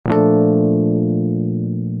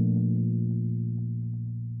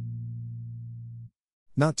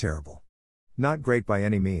Not terrible. Not great by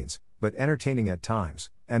any means, but entertaining at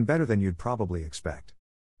times, and better than you'd probably expect.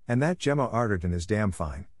 And that Gemma Arterton is damn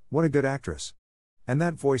fine, what a good actress. And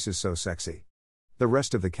that voice is so sexy. The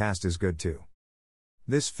rest of the cast is good too.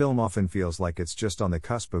 This film often feels like it's just on the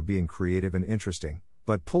cusp of being creative and interesting,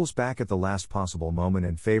 but pulls back at the last possible moment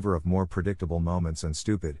in favor of more predictable moments and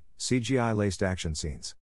stupid, CGI-laced action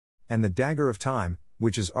scenes. And the dagger of time,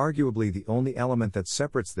 which is arguably the only element that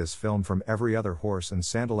separates this film from every other horse and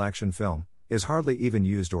sandal action film, is hardly even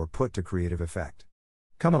used or put to creative effect.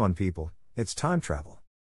 Come on people, it's time travel.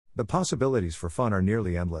 The possibilities for fun are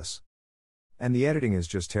nearly endless. And the editing is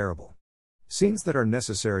just terrible. Scenes that are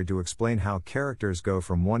necessary to explain how characters go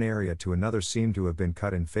from one area to another seem to have been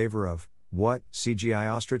cut in favor of, what,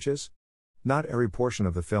 CGI ostriches? Not every portion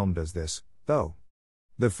of the film does this, though.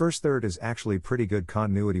 The first third is actually pretty good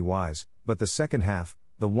continuity-wise, but the second half,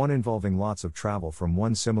 the one involving lots of travel from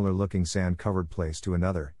one similar-looking sand-covered place to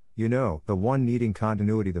another, the one needing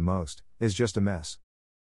continuity the most, is just a mess.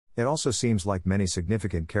 It also seems like many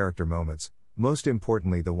significant character moments, most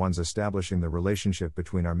importantly the ones establishing the relationship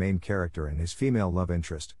between our main character and his female love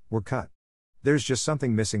interest, were cut. There's just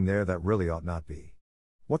something missing there that really ought not be.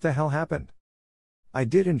 What the hell happened? I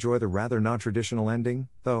did enjoy the rather non-traditional ending,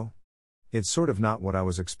 though. It's sort of not what I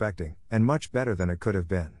was expecting, and much better than it could have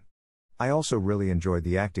been. I also really enjoyed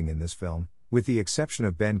the acting in this film, with the exception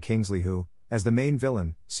of Ben Kingsley who, as the main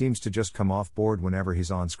villain, seems to just come off board whenever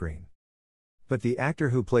he's on screen. But the actor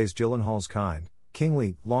who plays Gyllenhaal's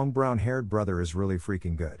Kingsley, long brown-haired brother is really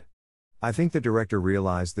freaking good. I think the director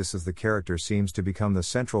realized this as the character seems to become the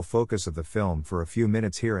central focus of the film for a few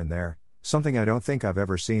minutes here and there, something I don't think I've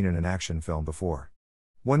ever seen in an action film before.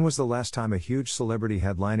 When was the last time a huge celebrity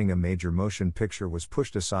headlining a major motion picture was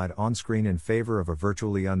pushed aside on screen in favor of a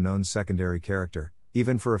virtually unknown secondary character,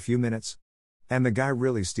 even for a few minutes? And the guy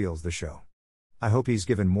really steals the show. I hope he's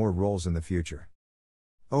given more roles in the future.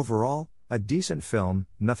 Overall, a decent film,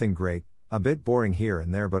 nothing great, a bit boring here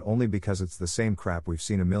and there but only because it's the same crap we've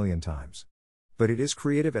seen a million times. But it is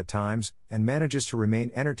creative at times, and manages to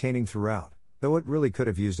remain entertaining throughout, though it really could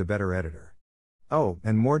have used a better editor. Oh,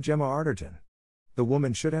 and more Gemma Arterton. The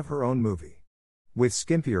woman should have her own movie. With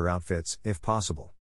skimpier outfits, if possible.